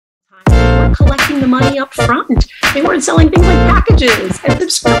collecting the money up front. They weren't selling things like packages and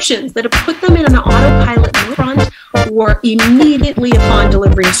subscriptions that have put them in an autopilot front or immediately upon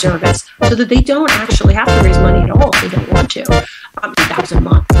delivery of service so that they don't actually have to raise money at all if they don't want to. $1,000 a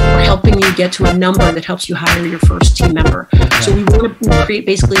month, or helping you get to a number that helps you hire your first team member. So we want to create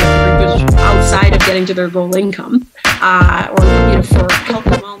basically a purpose outside of getting to their goal income, or for help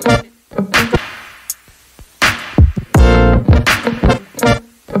them all.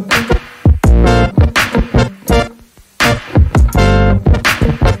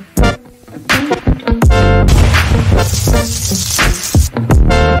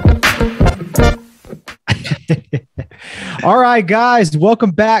 All right, guys, welcome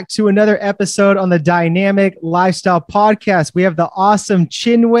back to another episode on the Dynamic Lifestyle Podcast. We have the awesome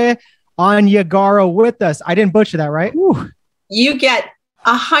Chinwe Onyeagoro with us. I didn't butcher that, right? Ooh. You get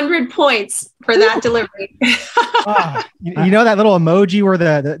 100 points for that delivery. You know that little emoji where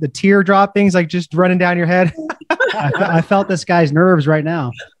the teardrop things like just running down your head? I felt this guy's nerves right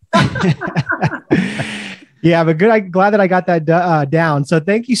now. Yeah, but good. I'm glad that I got that down. So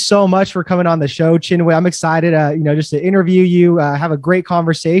thank you so much for coming on the show, Chinwe. I'm excited, just to interview you, have a great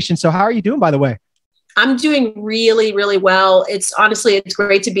conversation. So how are you doing, by the way? I'm doing really, really well. It's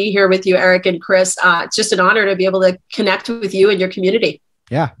great to be here with you, Eric and Chris. It's just an honor to be able to connect with you and your community.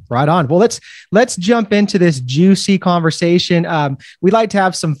 Yeah, right on. Well, let's jump into this juicy conversation. We'd like to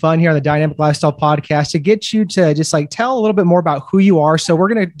have some fun here on the Dynamic Lifestyle Podcast to get you to just like tell a little bit more about who you are. So we're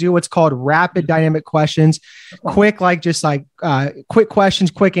going to do what's called rapid dynamic questions, quick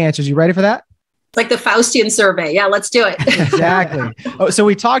questions, quick answers. You ready for that? It's like the Faustian survey. Yeah, let's do it. Exactly. So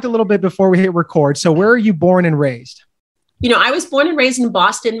we talked a little bit before we hit record. So where are you born and raised? I was born and raised in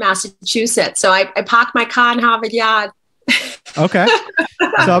Boston, Massachusetts. So I parked my car in Harvard Yard. Okay.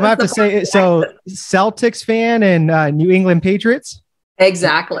 So I'm going to have to say, so Celtics fan and New England Patriots?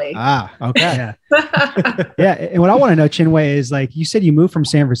 Exactly. Okay. Yeah. And what I want to know, Chinwe, is like you said, you moved from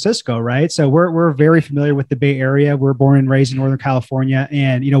San Francisco, right? So we're very familiar with the Bay Area. We're born and raised in Northern California.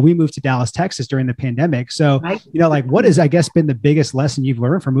 And, we moved to Dallas, Texas during the pandemic. So, right. What has, I guess, been the biggest lesson you've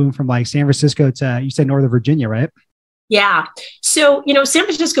learned from moving from like San Francisco to, you said Northern Virginia, right? Yeah. So, San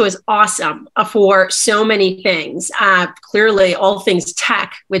Francisco is awesome for so many things. Clearly, all things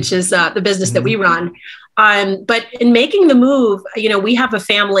tech, which is the business that we run. But in making the move, we have a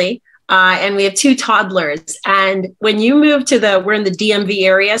family and we have 2 toddlers. And when you move we're in the DMV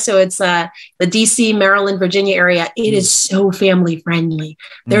area. So it's the DC, Maryland, Virginia area. It is so family friendly.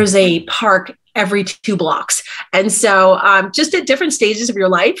 There's a park every 2 blocks. And so just at different stages of your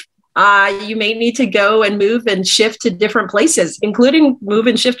life, you may need to go and move and shift to different places, including move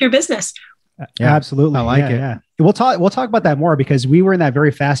and shift your business. Yeah, absolutely. I like it. Yeah. We'll talk about that more because we were in that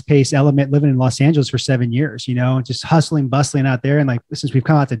very fast paced element living in Los Angeles for 7 years, just hustling, bustling out there. And like, since we've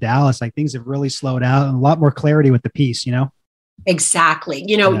come out to Dallas, like things have really slowed out and a lot more clarity with the peace, Exactly.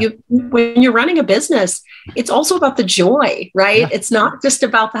 When you're running a business, it's also about the joy, right? Yeah. It's not just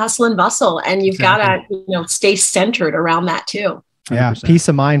about the hustle and bustle, and you've got to, stay centered around that too. 100%. Yeah. Peace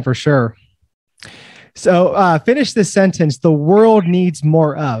of mind for sure. So finish this sentence. The world needs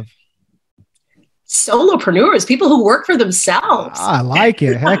more of solopreneurs, people who work for themselves. I like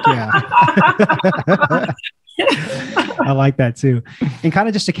it. Heck yeah. I like that too. And kind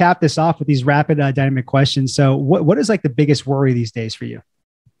of just to cap this off with these rapid dynamic questions. So what is like the biggest worry these days for you?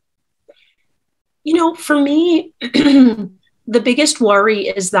 For me, the biggest worry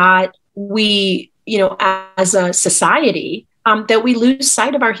is that we, as a society, that we lose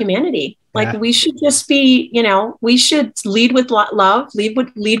sight of our humanity. Like we should just be, we should lead with love,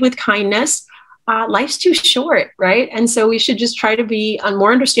 lead with kindness. Life's too short, right? And so we should just try to be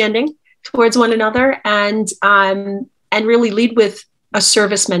more understanding towards one another and really lead with a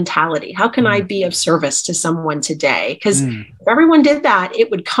service mentality. How can I be of service to someone today? Because if everyone did that, it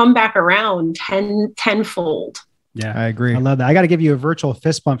would come back around tenfold. Yeah, I agree. I love that. I got to give you a virtual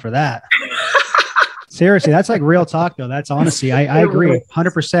fist bump for that. Seriously, that's like real talk though. That's honesty. I agree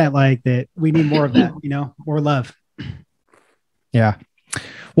 100% like that. We need more of that, more love. Yeah.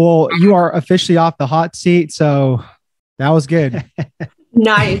 Well, you are officially off the hot seat. So that was good.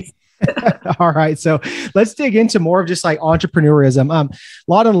 Nice. All right. So let's dig into more of just like entrepreneurism. A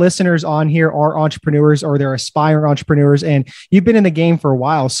lot of listeners on here are entrepreneurs or they're aspiring entrepreneurs, and you've been in the game for a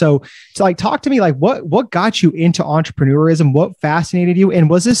while. So like, talk to me, like what got you into entrepreneurism? What fascinated you? And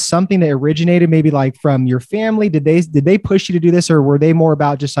was this something that originated maybe like from your family? Did they push you to do this, or were they more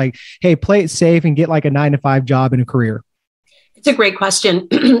about just like, hey, play it safe and get like a 9-to-5 job and a career? It's a great question.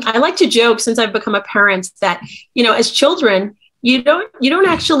 I like to joke, since I've become a parent, that, as children, you don't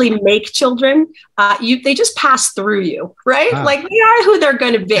actually make children. they just pass through you, right? Wow. Like they are who they're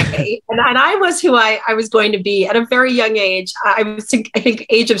going to be. And I was who I was going to be at a very young age. I think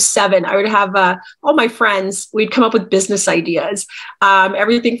age of 7, I would have all my friends, we'd come up with business ideas,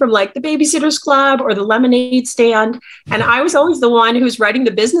 everything from like the Babysitters Club or the lemonade stand. And I was always the one who's writing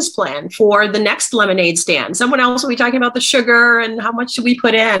the business plan for the next lemonade stand. Someone else will be talking about the sugar and how much should we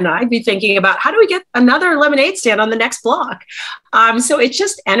put in. I'd be thinking about how do we get another lemonade stand on the next block. So it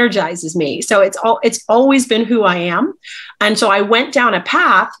just energizes me. So it's always been who I am. And so I went down a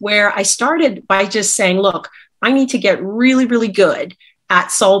path where I started by just saying, look, I need to get really, really good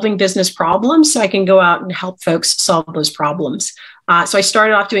at solving business problems so I can go out and help folks solve those problems. So I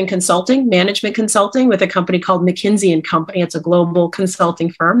started off doing consulting, management consulting with a company called McKinsey & Company. It's a global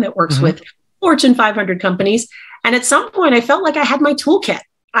consulting firm that works with Fortune 500 companies. And at some point I felt like I had my toolkit.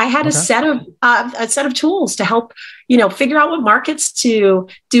 I had a set of tools to help, figure out what markets to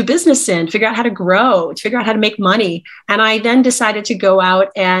do business in, figure out how to grow, figure out how to make money. And I then decided to go out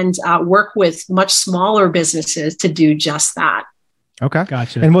and work with much smaller businesses to do just that. Okay.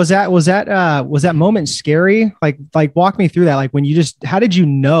 Gotcha. And was that moment scary? Like walk me through that. Like how did you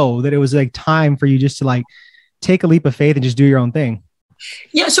know that it was like time for you just to like take a leap of faith and just do your own thing?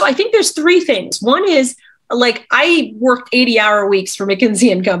 Yeah. So I think there's 3 things. One is, like I worked 80-hour weeks for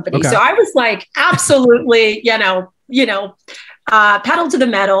McKinsey & Company. Okay. So I was like, absolutely, pedal to the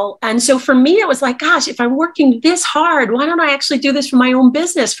metal. And so for me, it was like, gosh, if I'm working this hard, why don't I actually do this for my own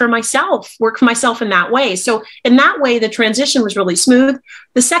business, for myself, work for myself in that way? So in that way, the transition was really smooth.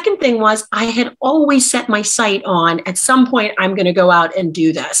 The second thing was I had always set my sight on at some point, I'm going to go out and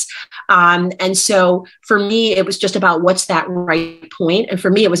do this. And so for me, it was just about what's that right point. And for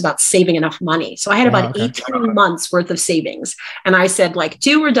me, it was about saving enough money. So I had about 18 months worth of savings. And I said, like,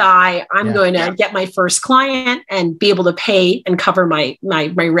 do or die, I'm going to get my first client and be able to pay and cover my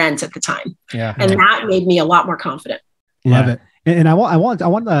rent at the time. Yeah. And that made me a lot more confident. Love it. And I want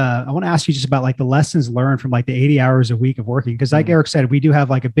to ask you just about like the lessons learned from like the 80 hours a week of working. Cause like Eric said, we do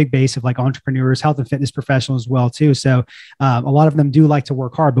have like a big base of like entrepreneurs, health and fitness professionals as well too. So a lot of them do like to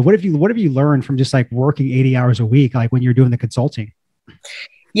work hard, but what have you learned from just like working 80 hours a week? Like when you're doing the consulting?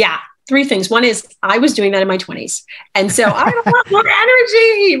 Yeah. 3 things. One is I was doing that in my 20s. And so I had a lot more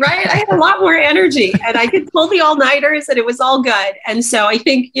energy, right? I had a lot more energy and I could pull the all-nighters and it was all good. And so I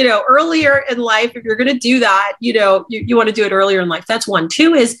think, earlier in life, if you're going to do that, you want to do it earlier in life. That's 1.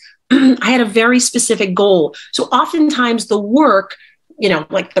 2 is I had a very specific goal. So oftentimes the work,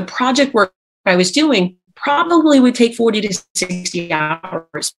 like the project work I was doing probably would take 40 to 60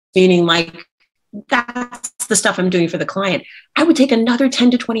 hours, meaning like that's the stuff I'm doing for the client. I would take another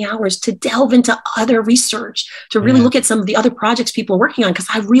 10 to 20 hours to delve into other research, to really look at some of the other projects people are working on, because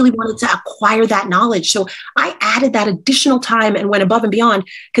I really wanted to acquire that knowledge. So I added that additional time and went above and beyond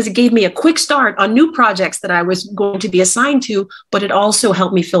because it gave me a quick start on new projects that I was going to be assigned to, but it also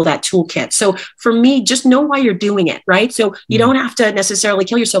helped me fill that toolkit. So for me, just know why you're doing it, right? So you don't have to necessarily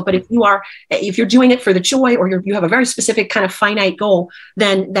kill yourself, but if you're doing it for the joy, or you have a very specific kind of finite goal,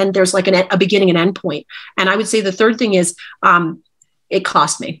 then there's like a beginning and end point. And I would say the third thing is, it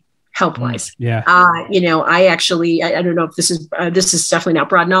cost me health-wise. Yeah. I actually, I don't know if this is definitely not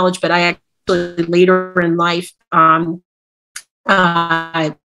broad knowledge, but I actually later in life,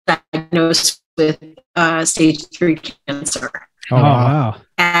 diagnosed with stage 3 cancer. Oh, wow.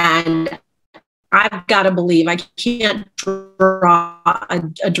 And I've got to believe, I can't draw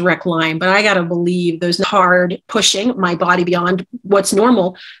a direct line, but I got to believe those hard pushing my body beyond what's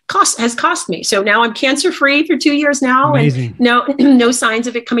normal has cost me. So now I'm cancer free for 2 years now. Amazing. And no signs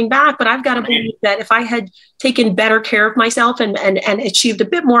of it coming back, but I've got to believe that if I had taken better care of myself and achieved a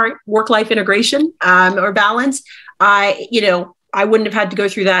bit more work-life integration or balance, I wouldn't have had to go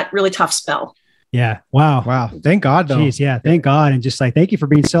through that really tough spell. Yeah. Wow. Thank God though. Jeez, yeah. Thank God. And just like, thank you for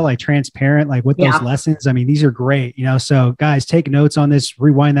being so like transparent, like with those lessons. I mean, these are great, so guys, take notes on this,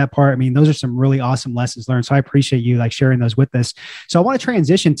 rewind that part. I mean, those are some really awesome lessons learned. So I appreciate you like sharing those with us. So I want to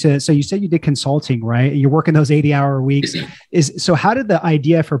transition so you said you did consulting, right? You're working those 80-hour weeks. So how did the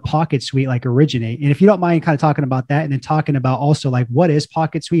idea for Pocket Suite like originate? And if you don't mind kind of talking about that and then talking about also like, what is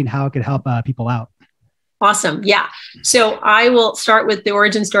Pocket Suite and how it could help people out? Awesome. Yeah. So I will start with the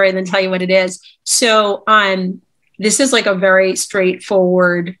origin story and then tell you what it is. So this is like a very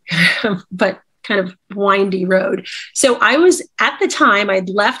straightforward, but kind of windy road. So I was, at the time, I'd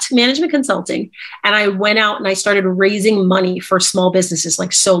left management consulting and I went out and I started raising money for small businesses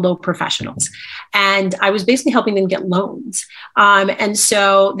like solo professionals. And I was basically helping them get loans. And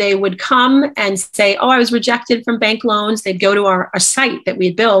so they would come and say, oh, I was rejected from bank loans. They'd go to a site that we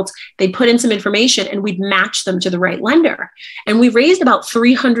had built. They'd put in some information and we'd match them to the right lender. And we raised about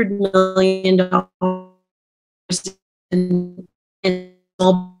 $300 million in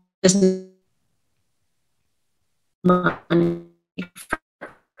small business money,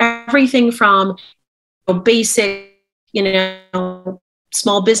 everything from basic,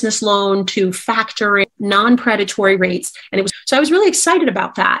 small business loan to factoring, non-predatory rates. And so I was really excited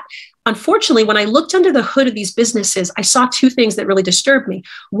about that. Unfortunately, when I looked under the hood of these businesses, I saw two things that really disturbed me.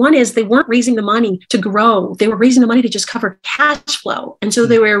 One is they weren't raising the money to grow. They were raising the money to just cover cash flow. And so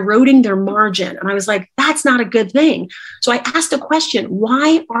they were eroding their margin. And I was like, that's not a good thing. So I asked a question,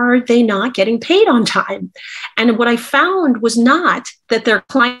 why are they not getting paid on time? And what I found was not that their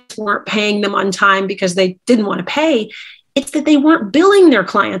clients weren't paying them on time because they didn't want to pay. It's that they weren't billing their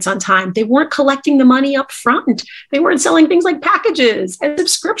clients on time. They weren't collecting the money up front. They weren't selling things like packages and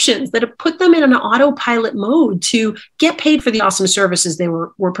subscriptions that have put them in an autopilot mode to get paid for the awesome services they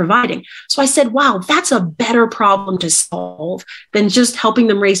were providing. So I said, wow, that's a better problem to solve than just helping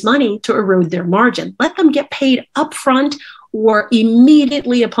them raise money to erode their margin. Let them get paid upfront or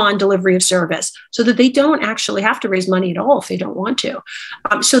immediately upon delivery of service so that they don't actually have to raise money at all if they don't want to.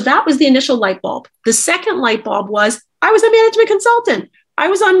 So that was the initial light bulb. The second light bulb was I was a management consultant. I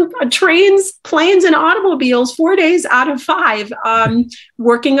was on trains, planes, and automobiles 4 days out of 5,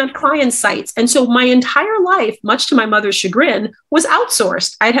 working on client sites. And so my entire life, much to my mother's chagrin, was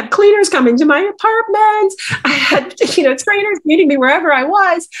outsourced. I'd have cleaners coming to my apartment. I had, trainers meeting me wherever I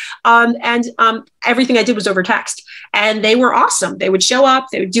was. And everything I did was over text. And they were awesome. They would show up,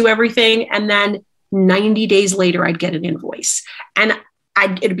 they would do everything. And then 90 days later, I'd get an invoice. And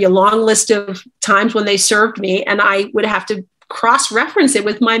it'd be a long list of times when they served me, and I would have to cross-reference it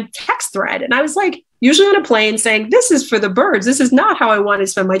with my text thread. And I was like, usually on a plane saying, this is for the birds. This is not how I want to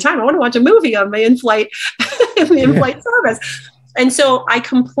spend my time. I want to watch a movie on my in-flight, service. And so I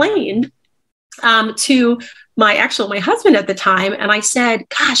complained to my husband at the time. And I said,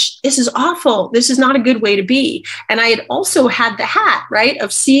 gosh, this is awful. This is not a good way to be. And I had also had the hat, right,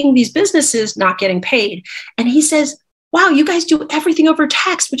 of seeing these businesses not getting paid. And he says, wow, you guys do everything over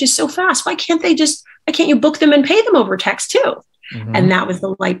text, which is so fast. Why can't you book them and pay them over text too? Mm-hmm. And that was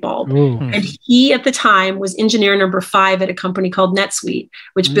the light bulb. Ooh. And he, at the time, was engineer number 5 at a company called NetSuite,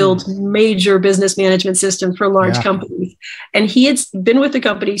 which builds major business management systems for large companies. And he had been with the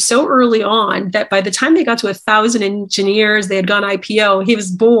company so early on that by the time they got to 1,000 engineers, they had gone IPO, he was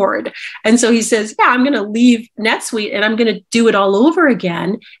bored. And so he says, yeah, I'm going to leave NetSuite and I'm going to do it all over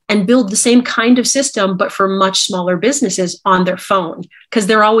again and build the same kind of system, but for much smaller businesses on their phone, because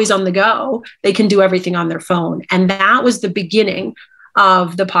they're always on the go. They can do everything on their phone. And that was the beginning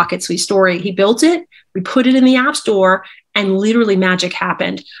of the Pocket Suite story. He built it, we put it in the App Store, and literally magic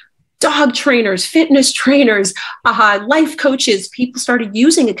happened. Dog trainers, fitness trainers, life coaches, people started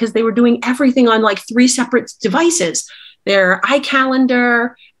using it because they were doing everything on like 3 separate devices. Their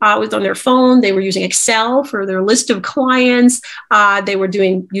iCalendar was on their phone. They were using Excel for their list of clients. They were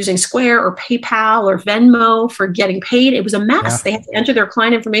using Square or PayPal or Venmo for getting paid. It was a mess. Yeah. They had to enter their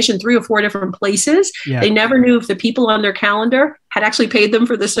client information 3 or 4 different places. Yeah. They never knew if the people on their calendar had actually paid them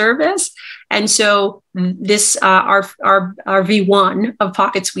for the service. And so this, our V1 of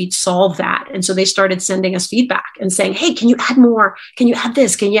Pocket Suite solved that. And so they started sending us feedback and saying, hey, can you add more? Can you add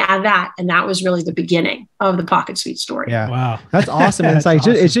this? Can you add that? And that was really the beginning of the Pocket Suite story. Yeah. Wow. That's awesome. It's like,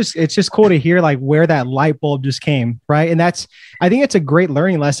 awesome. It's just cool to hear like where that light bulb just came. Right. And I think it's a great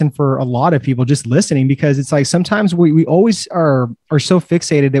learning lesson for a lot of people just listening, because it's like, sometimes we always are so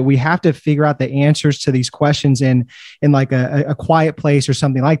fixated that we have to figure out the answers to these questions in like a quiet place or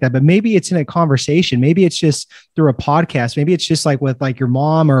something like that. But maybe it's in a conversation. Maybe it's just through a podcast. Maybe it's just like with like your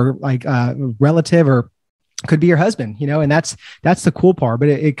mom or like a relative, or could be your husband, and that's the cool part. But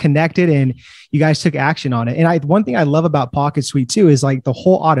it connected and you guys took action on it. And one thing I love about Pocket Suite too is like the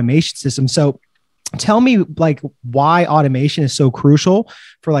whole automation system. So tell me like why automation is so crucial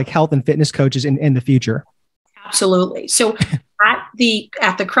for like health and fitness coaches in the future. Absolutely. So at the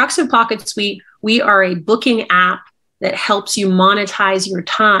crux of Pocket Suite, we are a booking app that helps you monetize your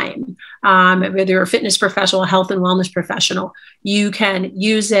time. Whether you're a fitness professional, health and wellness professional, you can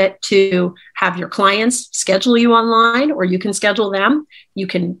use it to have your clients schedule you online, or you can schedule them. You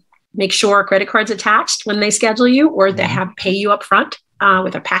can make sure a credit card's attached when they schedule you, or they pay you up front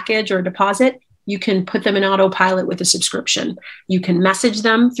with a package or a deposit. You can put them in autopilot with a subscription. You can message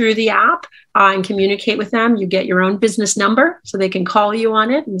them through the app. and communicate with them. You get your own business number so they can call you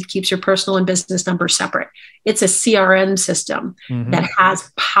on it, and it keeps your personal and business number separate. It's a CRM system that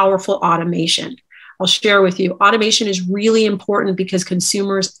has powerful automation. I'll share with you, automation is really important because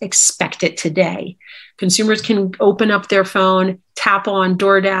consumers expect it today. Consumers can open up their phone, tap on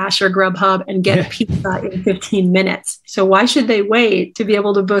DoorDash or Grubhub and get pizza in 15 minutes. So why should they wait to be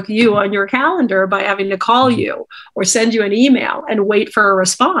able to book you on your calendar by having to call you or send you an email and wait for a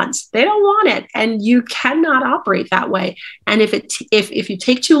response? They don't want it. And you cannot operate that way. And if you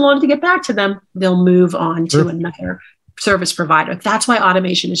take too long to get back to them, they'll move on to another service provider. That's why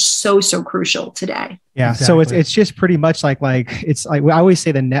automation is so crucial today. Yeah. Exactly. So it's just pretty much like it's like, I always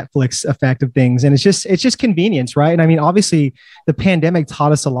say the Netflix effect of things. And it's just convenience, right? And I mean, obviously the pandemic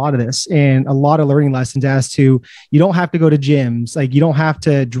taught us a lot of this and a lot of learning lessons as to, you don't have to go to gyms. Like you don't have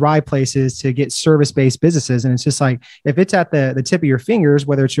to drive places to get service-based businesses. And it's just like, if it's at the tip of your fingers,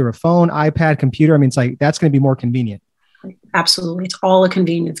 whether it's your phone, iPad, computer, I mean, it's like, that's going to be more convenient. Absolutely. It's all a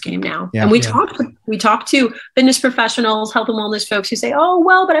convenience game now. And we talk to fitness professionals, health and wellness folks who say, oh,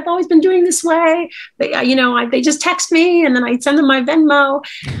 well, but I've always been doing this way. They just text me and then I send them my Venmo.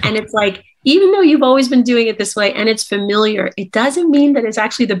 And it's like, even though you've always been doing it this way and it's familiar, it doesn't mean that it's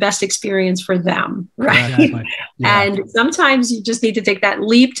actually the best experience for them, right? Exactly. Yeah. And sometimes you just need to take that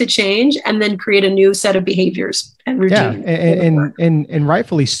leap to change and then create a new set of behaviors and routines. Yeah, and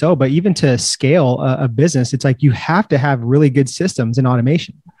rightfully so. But even to scale a business, it's like you have to have really good systems and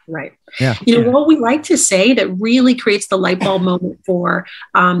automation. Right. Yeah. What we like to say that really creates the light bulb moment for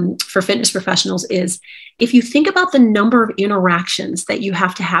fitness professionals is, if you think about the number of interactions that you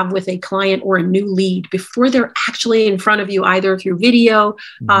have to have with a client or a new lead before they're actually in front of you, either through video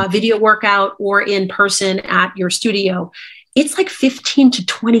workout or in person at your studio, it's like 15 to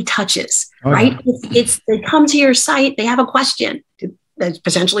 20 touches, right? Yeah. They come to your site, they have a question, they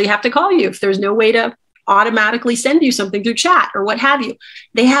potentially have to call you if there's no way to automatically send you something through chat or what have you.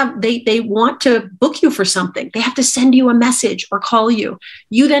 They want to book you for something. They have to send you a message or call you.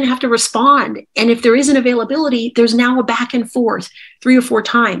 You then have to respond. And if there isn't availability, there's now a back and forth 3 or 4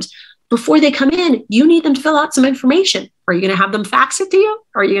 times. Before they come in, you need them to fill out some information. Are you going to have them fax it to you?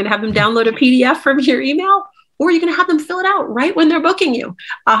 Are you going to have them download a PDF from your email? Or are you going to have them fill it out right when they're booking you?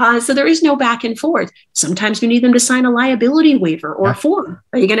 So there is no back and forth. Sometimes you need them to sign a liability waiver or a form.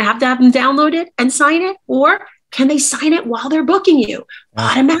 Are you going to have them download it and sign it? Or can they sign it while they're booking you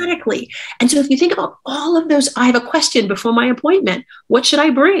automatically? And so if you think about all of those, I have a question before my appointment. What should I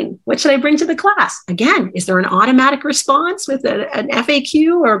bring? What should I bring to the class? Again, is there an automatic response with an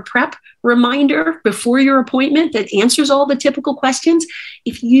FAQ or prep reminder before your appointment that answers all the typical questions?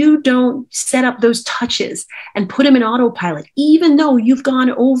 If you don't set up those touches and put them in autopilot, even though you've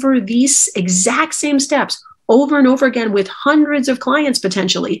gone over these exact same steps over and over again with hundreds of clients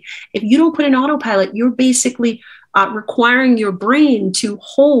potentially, if you don't put in autopilot, you're basically requiring your brain to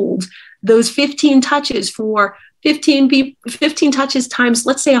hold those 15 touches for 15 touches times,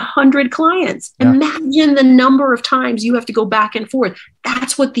 let's say 100 clients. Yeah. Imagine the number of times you have to go back and forth.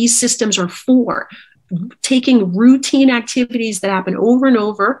 That's what these systems are for. Taking routine activities that happen over and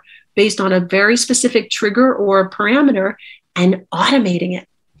over based on a very specific trigger or parameter and automating it,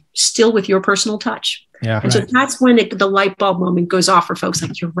 still with your personal touch. Yeah, and so that's when the light bulb moment goes off for folks.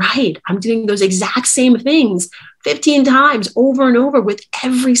 Like, you're right. I'm doing those exact same things 15 times over and over with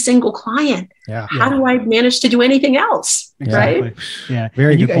every single client. Yeah. How do I manage to do anything else? Exactly. Right. Yeah.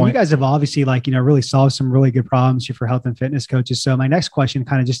 Very good point. You guys have obviously really solved some really good problems for health and fitness coaches. So my next question,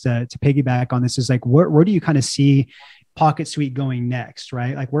 kind of just to piggyback on this, is like, where do you kind of see Pocket Suite going next?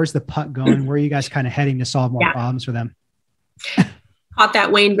 Right. Like, where's the puck going? Where are you guys kind of heading to solve more problems for them? Caught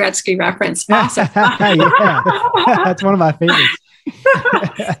that Wayne Gretzky reference. Awesome. Yeah. That's one of my favorites.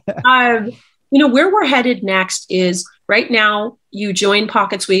 Where we're headed next is, right now, you join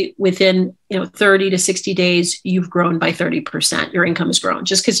Pocket Suite within 30 to 60 days, you've grown by 30%. Your income has grown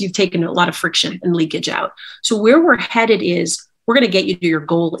just because you've taken a lot of friction and leakage out. So where we're headed is, we're going to get you to your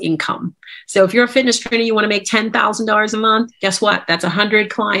goal income. So if you're a fitness trainer, you want to make $10,000 a month. Guess what? That's 100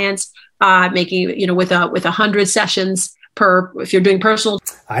 clients making, with 100 sessions per, if you're doing personal.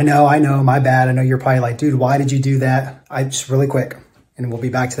 I know, my bad. I know you're probably like, dude, why did you do that? Just really quick, and we'll be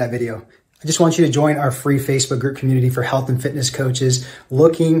back to that video. I just want you to join our free Facebook group community for health and fitness coaches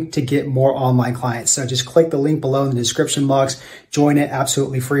looking to get more online clients. So just click the link below in the description box, join it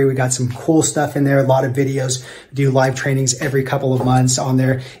absolutely free. We got some cool stuff in there, a lot of videos, we do live trainings every couple of months on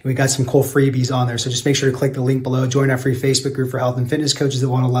there. And we got some cool freebies on there. So just make sure to click the link below, join our free Facebook group for health and fitness coaches that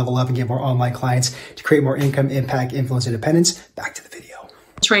want to level up and get more online clients to create more income, impact, influence, independence. Back to the video.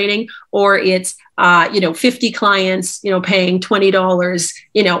 Training, or it's 50 clients paying $20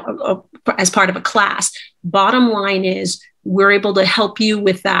 as part of a class. Bottom line is we're able to help you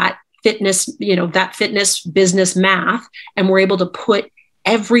with that fitness, that fitness business math. And we're able to put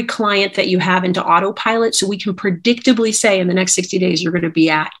every client that you have into autopilot. So we can predictably say in the next 60 days, you're going to be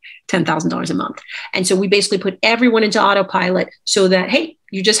at $10,000 a month. And so we basically put everyone into autopilot so that, hey,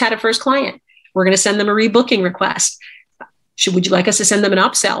 you just had a first client. We're going to send them a rebooking request. Would you like us to send them an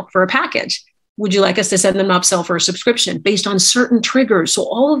upsell for a package? Would you like us to send them an upsell for a subscription based on certain triggers? So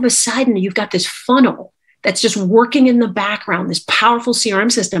all of a sudden you've got this funnel that's just working in the background, this powerful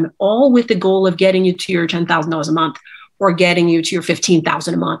CRM system, all with the goal of getting you to your $10,000 a month, or getting you to your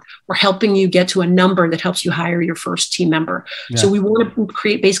 $15,000 a month, or helping you get to a number that helps you hire your first team member. Yeah. So we want to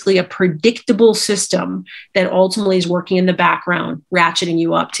create basically a predictable system that ultimately is working in the background, ratcheting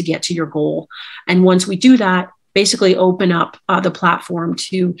you up to get to your goal. And once we do that, basically open up the platform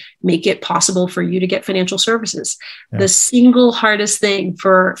to make it possible for you to get financial services. Yeah. The single hardest thing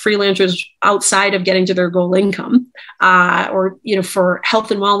for freelancers outside of getting to their goal income, or for health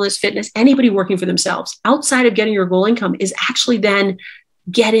and wellness, fitness, anybody working for themselves, outside of getting your goal income is actually then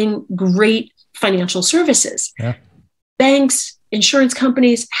getting great financial services. Yeah. Banks, insurance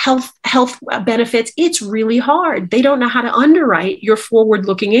companies, health benefits, it's really hard. They don't know how to underwrite your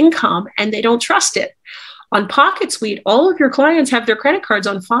forward-looking income, and they don't trust it. On Pocket Suite, all of your clients have their credit cards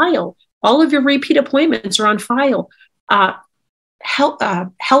on file. All of your repeat appointments are on file. Health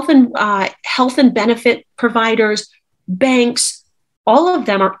and benefit providers, banks, all of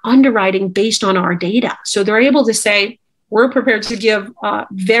them are underwriting based on our data. So they're able to say, we're prepared to give a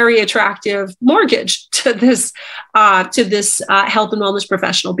very attractive mortgage to this health and wellness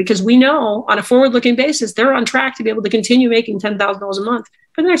professional, because we know on a forward-looking basis, they're on track to be able to continue making $10,000 a month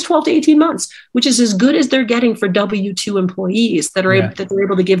for the next 12 to 18 months, which is as good as they're getting for W-2 employees that are that they're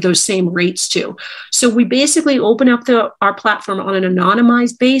able to give those same rates to. So we basically open up our platform on an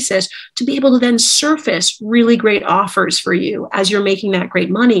anonymized basis to be able to then surface really great offers for you as you're making that great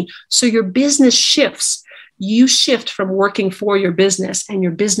money. So your business shifts. You shift from working for your business, and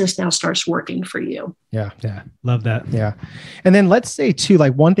your business now starts working for you. Yeah. Yeah. Love that. Yeah. And then let's say too,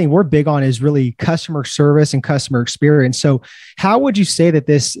 like one thing we're big on is really customer service and customer experience. So how would you say that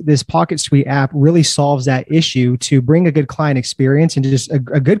this Pocket Suite app really solves that issue to bring a good client experience and just a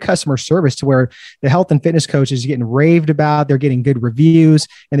good customer service to where the health and fitness coach is getting raved about, they're getting good reviews,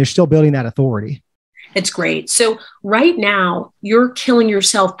 and they're still building that authority? It's great. So right now you're killing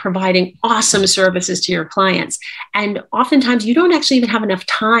yourself providing awesome services to your clients. And oftentimes you don't actually even have enough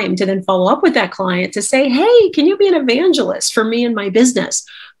time to then follow up with that client to say, hey, can you be an evangelist for me and my business?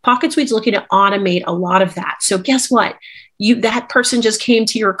 Pocket Suite's looking to automate a lot of that. So guess what? That person just came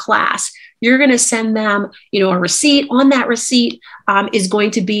to your class. You're going to send them, a receipt. On that receipt is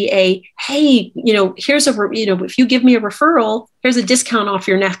going to be hey, here's if you give me a referral, here's a discount off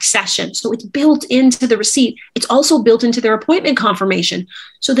your next session. So it's built into the receipt. It's also built into their appointment confirmation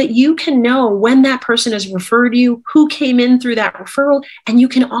so that you can know when that person has referred you, who came in through that referral, and you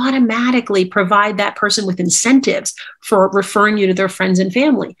can automatically provide that person with incentives for referring you to their friends and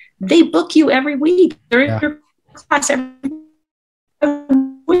family. They book you every week. They're in your class every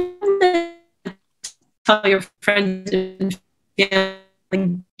tell your friends and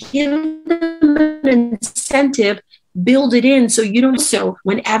family, give them an incentive, build it in so you don't. So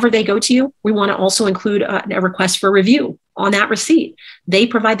whenever they go to you, we want to also include a request for review on that receipt. They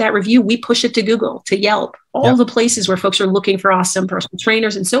provide that review. We push it to Google, to Yelp, all the places where folks are looking for awesome personal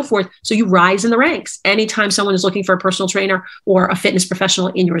trainers and so forth. So you rise in the ranks anytime someone is looking for a personal trainer or a fitness professional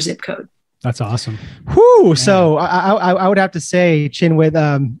in your zip code. That's awesome. Whew. Yeah. So I would have to say,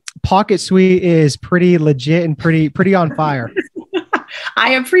 Chinwe, Pocket Suite is pretty legit and pretty on fire.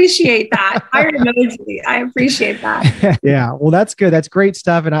 I appreciate that. I appreciate that. Yeah. Well, that's good. That's great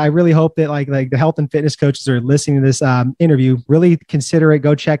stuff. And I really hope that like the health and fitness coaches are listening to this interview, really consider it,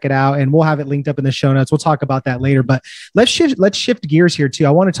 go check it out. And we'll have it linked up in the show notes. We'll talk about that later, but let's shift gears here too.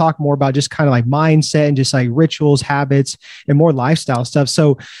 I want to talk more about just kind of like mindset and just like rituals, habits, and more lifestyle stuff.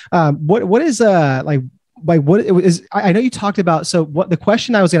 So what is what it was, I know you talked about, so what the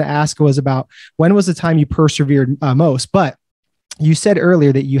question I was going to ask was about when was the time you persevered most, but you said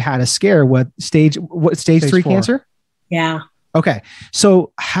earlier that you had a scare. What stage 3 cancer? Yeah. Okay.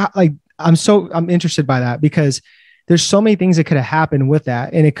 So I'm interested by that because there's so many things that could have happened with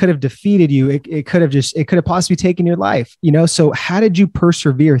that, and it could have defeated you. It could have possibly taken your life, so how did you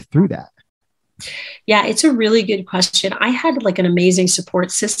persevere through that? Yeah, it's a really good question. I had like an amazing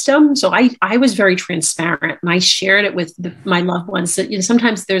support system. So I was very transparent and I shared it with my loved ones that,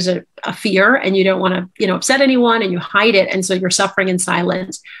 sometimes there's a fear and you don't want to, upset anyone and you hide it. And so you're suffering in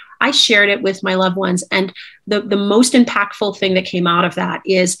silence. I shared it with my loved ones. And the most impactful thing that came out of that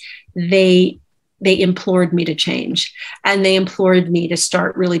is they implored me to change, and they implored me to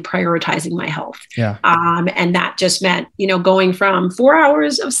start really prioritizing my health. Yeah. And that just meant, going from 4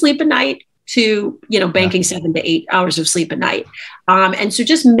 hours of sleep a night to, banking 7 to 8 hours of sleep a night. And so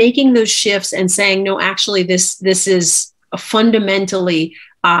just making those shifts and saying, no, actually, this is fundamentally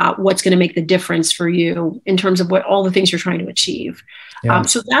what's going to make the difference for you in terms of what all the things you're trying to achieve. Yeah.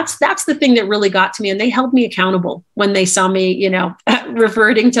 So that's the thing that really got to me, and they held me accountable when they saw me,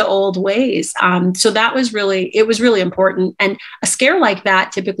 reverting to old ways. So it was really important. And a scare like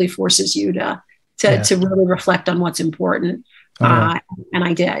that typically forces you to really reflect on what's important. And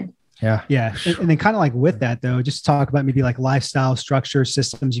I did. Yeah. Yeah. And then kind of like with that though, just talk about maybe like lifestyle structure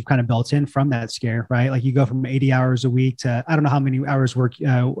systems you've kind of built in from that scare, right? Like you go from 80 hours a week to, I don't know how many hours work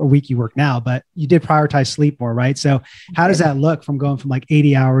a week you work now, but you did prioritize sleep more, right? So how does that look from going from like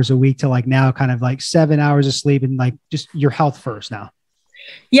 80 hours a week to like now kind of like 7 hours of sleep and like just your health first now?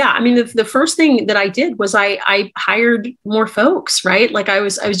 Yeah. I mean, the first thing that I did was I hired more folks, right? Like I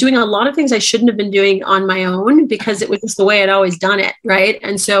was doing a lot of things I shouldn't have been doing on my own because it was just the way I'd always done it. Right.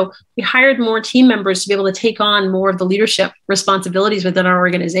 And so we hired more team members to be able to take on more of the leadership responsibilities within our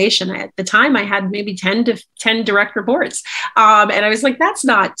organization. At the time I had maybe 10 direct reports. And I was like, that's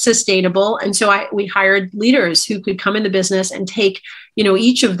not sustainable. And so we hired leaders who could come in the business and take,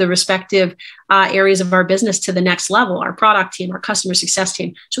 each of the respective areas of our business to the next level, our product team, our customer success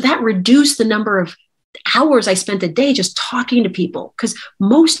team. So that reduced the number of hours I spent a day just talking to people, because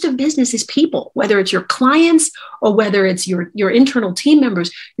most of business is people, whether it's your clients or whether it's your internal team members.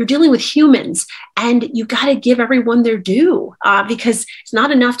 You're dealing with humans, and you got to give everyone their due because it's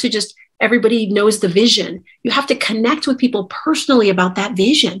not enough to just everybody knows the vision. You have to connect with people personally about that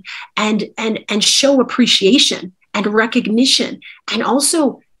vision and show appreciation and recognition, and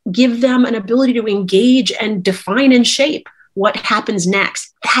also give them an ability to engage and define and shape what happens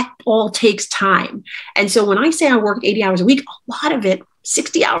next. That all takes time. And so when I say I worked 80 hours a week, a lot of it,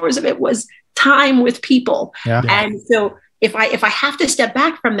 60 hours of it was time with people. Yeah. And so if I have to step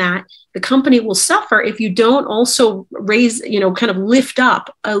back from that, the company will suffer if you don't also raise, kind of lift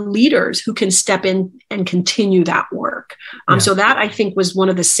up leaders who can step in and continue that work. So that I think was one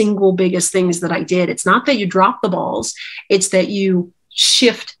of the single biggest things that I did. It's not that you drop the balls, it's that you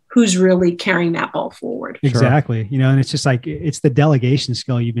shift who's really carrying that ball forward. Exactly. And it's just like, it's the delegation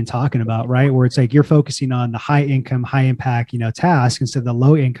skill you've been talking about, right? Where it's like, you're focusing on the high income, high impact, task instead of the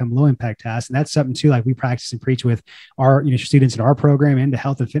low income, low impact task. And that's something too, like we practice and preach with our, students in our program and the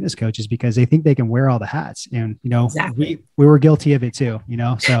health and fitness coaches, because they think they can wear all the hats. And, exactly. we were guilty of it too,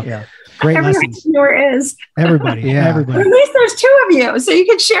 so great every lessons. entrepreneur is. Everybody. At least there's two of you, so you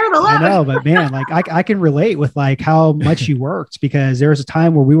can share the love. I know, but man, like I can relate with like how much you worked, because there was a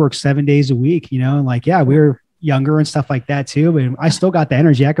time where we worked 7 days a week, and like, we were younger and stuff like that too, but I still got the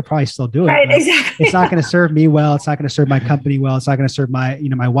energy. I could probably still do it. Right, exactly. It's not going to serve me well. It's not going to serve my company well. It's not going to serve my,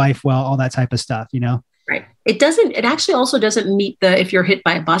 my wife well, all that type of stuff, Right. It actually also doesn't meet if you're hit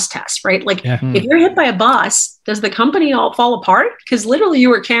by a bus test, right? Like if you're hit by a bus, does the company all fall apart? Because literally you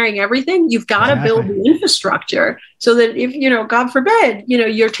were carrying everything. You've got to build the infrastructure so that if, God forbid,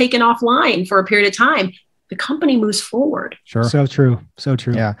 you're taken offline for a period of time, the company moves forward. Sure. So true. So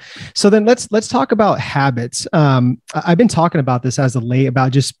true. Yeah. So then let's talk about habits. I've been talking about this as of late,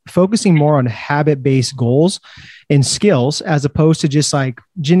 about just focusing more on habit-based goals and skills, as opposed to just like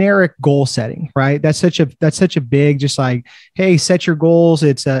generic goal setting, right? That's such a big, just like, hey, set your goals.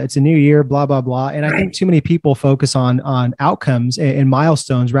 It's a new year, blah, blah, blah. And I think too many people focus on outcomes and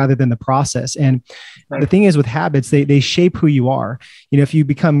milestones rather than the process. And the thing is with habits, they shape who you are. If you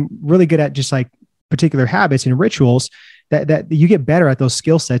become really good at just like particular habits and rituals, that you get better at those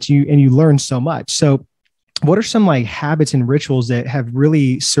skill sets, and you learn so much. So what are some like habits and rituals that have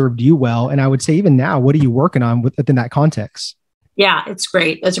really served you well? And I would say even now, what are you working on within that context? Yeah, it's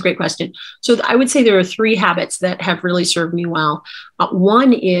great. That's a great question. So I would say there are 3 habits that have really served me well.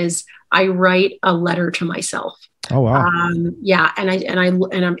 One is I write a letter to myself. Oh, wow.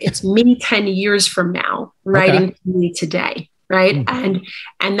 It's me 10 years from now, writing to me today. Right.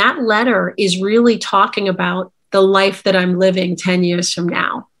 And that letter is really talking about the life that I'm living 10 years from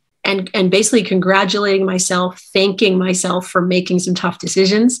now, and basically congratulating myself, thanking myself for making some tough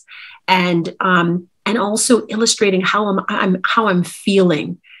decisions, and also illustrating how I'm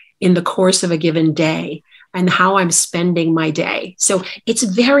feeling in the course of a given day and how I'm spending my day. So it's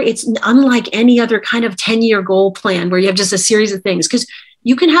unlike any other kind of 10-year goal plan where you have just a series of things, because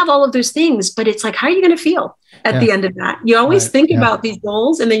you can have all of those things, but it's like, how are you going to feel at the end of that? You always think about these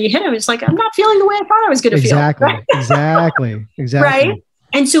goals, and then you hit them. It's like, I'm not feeling the way I thought I was going to feel. Right? Exactly. Right.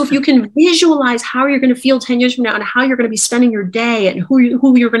 And so if you can visualize how you're going to feel 10 years from now and how you're going to be spending your day and who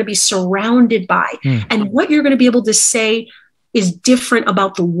you're going to be surrounded by and what you're going to be able to say is different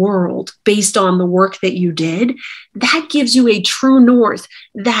about the world based on the work that you did, that gives you a true north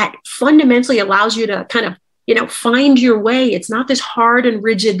that fundamentally allows you to kind of, find your way. It's not this hard and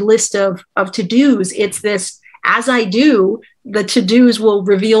rigid list of to-dos. It's this, as I do, the to-dos will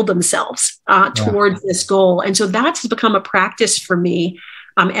reveal themselves towards this goal. And so that's become a practice for me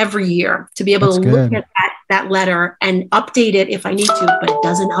every year to be able to look at that letter and update it if I need to, but it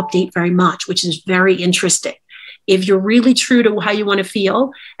doesn't update very much, which is very interesting. If you're really true to how you want to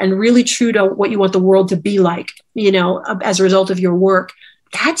feel and really true to what you want the world to be like, as a result of your work,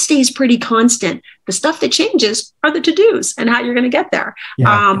 that stays pretty constant. The stuff that changes are the to-dos and how you're going to get there.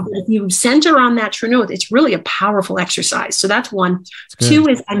 But if you center on that true north, it's really a powerful exercise. So that's one. Two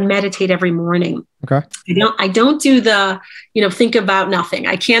is I meditate every morning. Okay. I don't do the, think about nothing.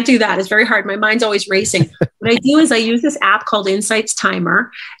 I can't do that. It's very hard. My mind's always racing. What I do is I use this app called Insights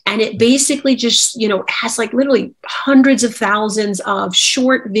Timer, and it basically just, has like literally hundreds of thousands of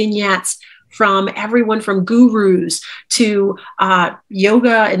short vignettes from everyone from gurus to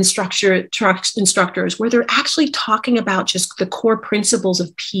yoga instructors, where they're actually talking about just the core principles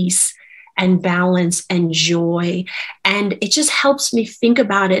of peace and balance and joy. And it just helps me think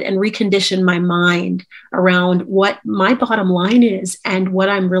about it and recondition my mind around what my bottom line is and what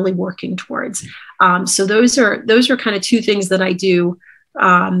I'm really working towards. So those are kind of two things that I do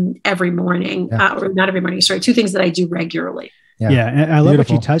every morning, or not every morning, sorry, two things that I do regularly. Yeah. And I love what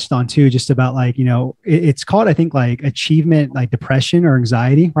you touched on too, just about like, it's called, I think, like achievement, like depression or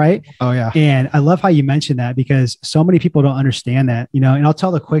anxiety. Right. Oh yeah. And I love how you mentioned that because so many people don't understand that, and I'll tell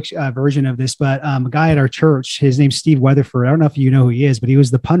the quick version of this, but a guy at our church, his name's Steve Weatherford. I don't know if you know who he is, but he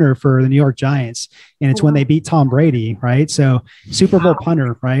was the punter for the New York Giants. And it's when they beat Tom Brady. Right. So Super Bowl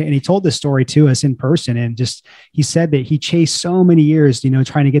punter. Right. And he told this story to us in person. And he said that he chased so many years,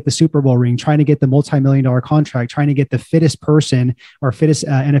 trying to get the Super Bowl ring, trying to get the multi-million-dollar contract, trying to get the fittest person or fittest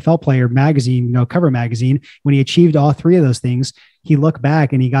NFL player magazine, cover magazine. When he achieved all three of those things, he looked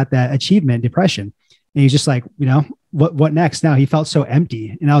back and he got that achievement depression. And he's just like, what next now? He felt so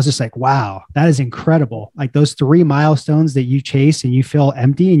empty. And I was just like, wow, that is incredible. Like those three milestones that you chase and you feel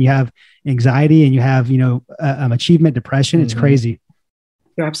empty and you have anxiety and you have, achievement depression. It's crazy.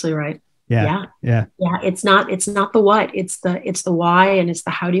 You're absolutely right. Yeah. It's not the what, it's the why. And it's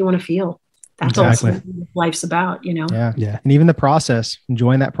the, how do you want to feel? That's also what life's about, Yeah. And even the process,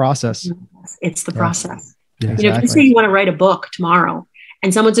 enjoying that process. It's the process. Yeah, if you say you want to write a book tomorrow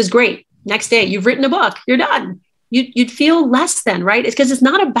and someone says, great, next day you've written a book, you're done. You'd feel less than, right? It's because it's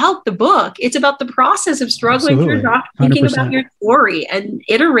not about the book. It's about the process of struggling through thinking 100%. About your story and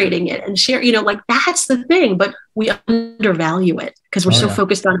iterating it and share, that's the thing, but we undervalue it because we're so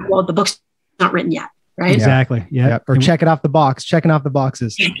focused on, well, the book's not written yet. Right. Exactly. Yeah. Or checking off the boxes. Checking off the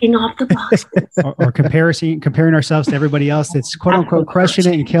boxes. or comparing ourselves to everybody else that's quote unquote crushing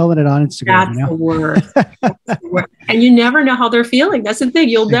it and killing it on Instagram. That's the worst. And you never know how they're feeling. That's the thing.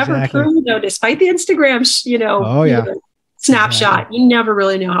 You'll never prove, despite the Instagram, snapshot, you never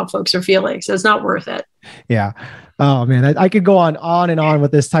really know how folks are feeling. So it's not worth it. Yeah. Oh man, I could go on and on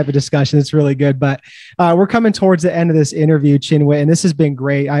with this type of discussion. It's really good, but we're coming towards the end of this interview, Chinwe, and this has been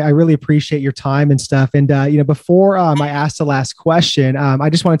great. I really appreciate your time and stuff. And before I ask the last question, I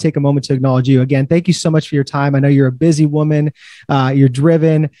just want to take a moment to acknowledge you again. Thank you so much for your time. I know you're a busy woman. You're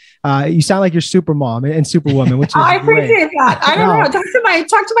driven. You sound like you're super mom and superwoman, which is I appreciate that. I don't know.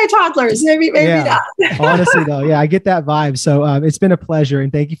 Talk to my toddlers. Maybe not. Honestly, though, I get that vibe. So it's been a pleasure,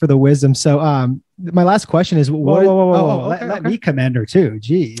 and thank you for the wisdom. So my last question is, whoa. Let me commend her too.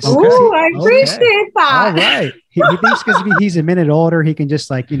 Jeez. Oh, I appreciate that. All right. He thinks because he's a minute older, he can just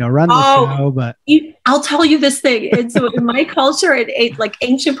run the show. But I'll tell you this thing. And so in my culture,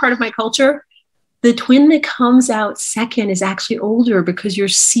 ancient part of my culture, the twin that comes out second is actually older because you're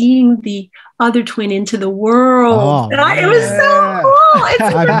seeing the other twin into the world. It was so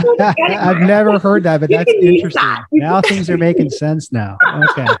cool. I've never heard that, but that's interesting. Now things are making sense now.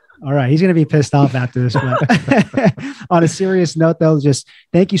 Okay. All right. He's going to be pissed off after this. But on a serious note, though, just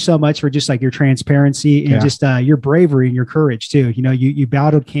thank you so much for just your transparency and just your bravery and your courage too. You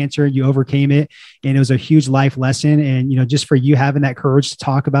battled cancer, you overcame it, and it was a huge life lesson. And, just for you having that courage to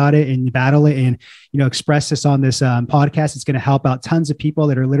talk about it and battle it and, express this on this podcast, it's going to help out tons of people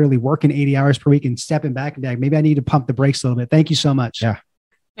that are literally working 80 hours per week and stepping back and maybe I need to pump the brakes a little bit. Thank you so much. Yeah.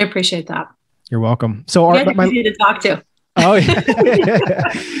 I appreciate that. You're welcome. So easy to talk to. Oh,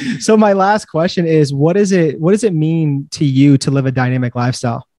 yeah. So my last question is, what does it mean to you to live a dynamic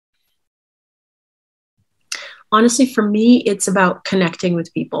lifestyle? honestly, for me, it's about connecting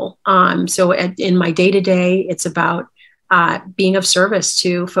with people. So in my day-to-day, it's about being of service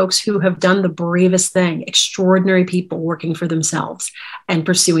to folks who have done the bravest thing, extraordinary people working for themselves and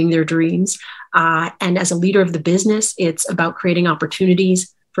pursuing their dreams. And as a leader of the business, it's about creating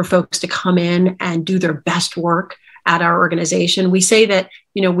opportunities for folks to come in and do their best work at our organization. We say that,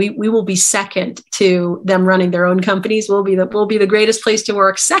 we will be second to them running their own companies. We'll be the greatest place to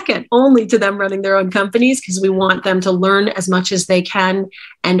work, second only to them running their own companies, because we want them to learn as much as they can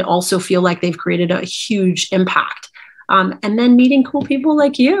and also feel like they've created a huge impact. And then meeting cool people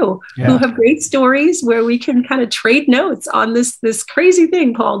like you who have great stories where we can kind of trade notes on this crazy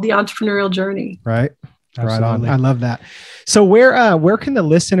thing called the entrepreneurial journey. Right. Absolutely. Right on. I love that. So where can the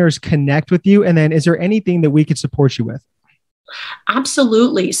listeners connect with you? And then is there anything that we could support you with?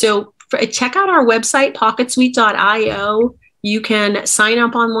 Absolutely. So check out our website, pocketsuite.io. You can sign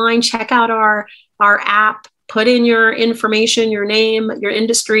up online, check out our app, put in your information, your name, your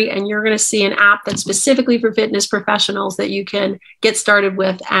industry, and you're going to see an app that's specifically for fitness professionals that you can get started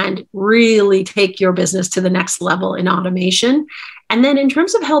with and really take your business to the next level in automation. And then in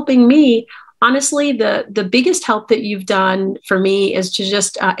terms of helping me, honestly, the biggest help that you've done for me is to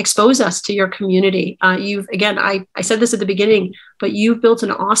just expose us to your community. I said this at the beginning, but you've built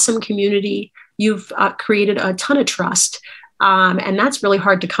an awesome community. You've created a ton of trust. And that's really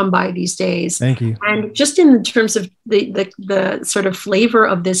hard to come by these days. Thank you. And just in terms of the sort of flavor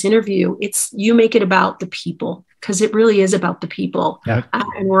of this interview, you make it about the people, because it really is about the people. Yeah.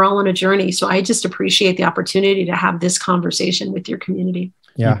 And we're all on a journey. So I just appreciate the opportunity to have this conversation with your community.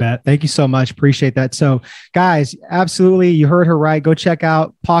 Yeah. You bet. Thank you so much. Appreciate that. So guys, absolutely. You heard her right. Go check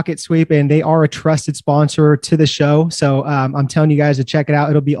out Pocket Sweep, and they are a trusted sponsor to the show. So I'm telling you guys to check it out.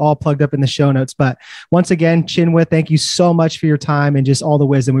 It'll be all plugged up in the show notes. But once again, Chinwe, thank you so much for your time and just all the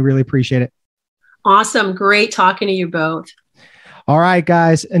wisdom. We really appreciate it. Awesome. Great talking to you both. All right,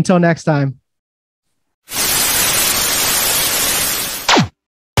 guys. Until next time.